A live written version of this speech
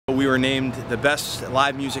were named the best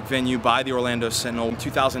live music venue by the Orlando Sentinel in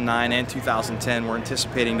 2009 and 2010. We're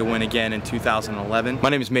anticipating to win again in 2011. My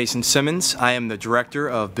name is Mason Simmons. I am the Director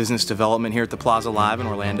of Business Development here at the Plaza Live in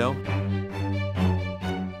Orlando.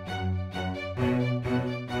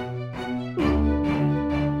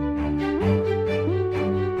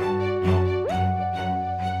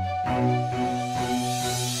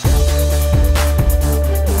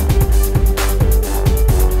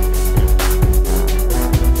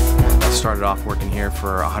 Started off working here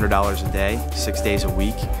for $100 a day, 6 days a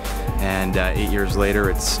week, and 8 years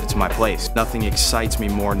later it's my place. Nothing excites me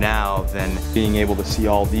more now than being able to see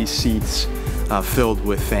all these seats filled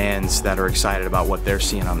with fans that are excited about what they're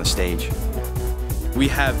seeing on the stage. We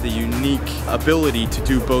have the unique ability to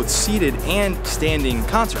do both seated and standing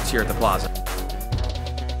concerts here at the Plaza.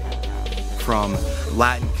 From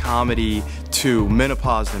Latin comedy to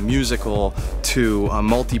Menopause the musical to a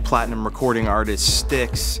multi-platinum recording artist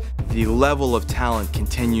Styx, the level of talent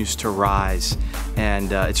continues to rise,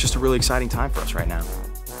 and it's just a really exciting time for us right now.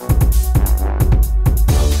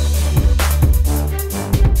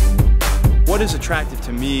 What is attractive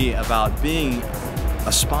to me about being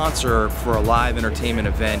a sponsor for a live entertainment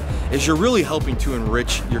event is you're really helping to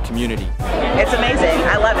enrich your community. It's amazing.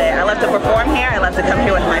 I love it. I love to perform here. I love to come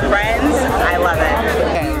here with my friends. I love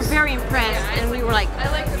it. We were very impressed, and we were like,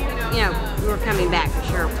 you know, we were coming back for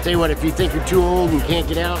sure. Tell you what, if you think you're too old and can't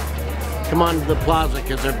get out, come on to the Plaza,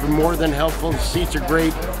 because they're more than helpful. The seats are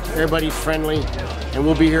great, everybody's friendly, and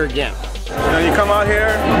we'll be here again. You know, you come out here,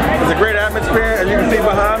 it's a great atmosphere, as you can see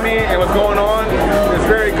behind me and what's going on. It's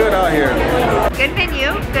very good out here. Good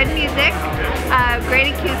venue, good music,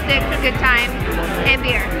 great acoustics, good time, and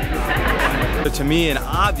beer. To me, an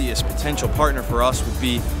obvious potential partner for us would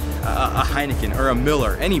be a Heineken or a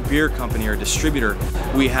Miller, any beer company or distributor.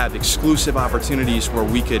 We have exclusive opportunities where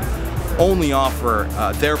we could only offer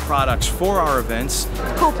their products for our events.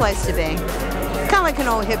 Cool place to be. Kind of like an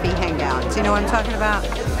old hippie hangout. Do you know what I'm talking about?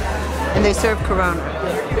 And they serve Corona.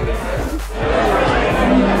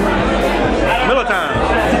 Miller time.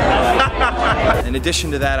 In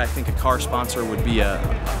addition to that, I think a car sponsor would be a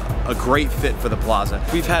great fit for the Plaza.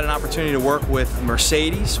 We've had an opportunity to work with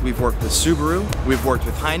Mercedes, we've worked with Subaru, we've worked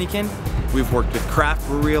with Heineken, we've worked with Craft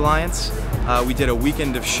Brewery Alliance. We did a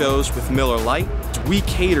weekend of shows with Miller Lite. We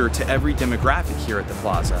cater to every demographic here at the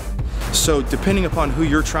Plaza. So depending upon who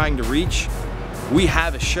you're trying to reach, we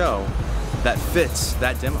have a show that fits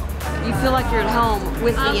that demo. You feel like you're at home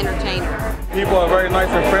with the entertainer. People are very nice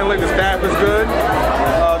and friendly, the staff is good,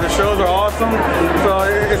 the shows are awesome, so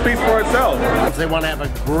it speaks for itself. If they want to have a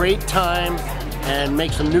great time and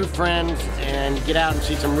make some new friends and get out and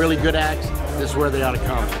see some really good acts, this is where they ought to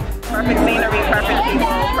come. Perfect scenery, perfect people,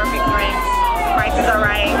 perfect drinks, prices are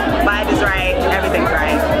right, vibe is right, everything's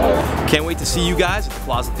right. Can't wait to see you guys at the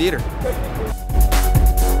Plaza Theater.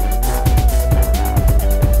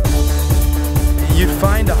 You'd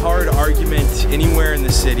find a hard argument anywhere in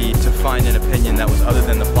the city to find an opinion that was other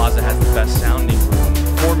than the Plaza has the best sounding room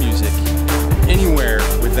for music anywhere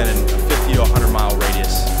within a 50 to 100 mile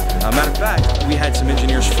radius. Matter of fact, we had some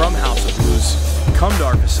engineers from House of Blues come to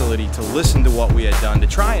our facility to listen to what we had done, to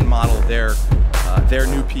try and model their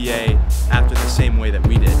new PA after the same way that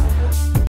we did.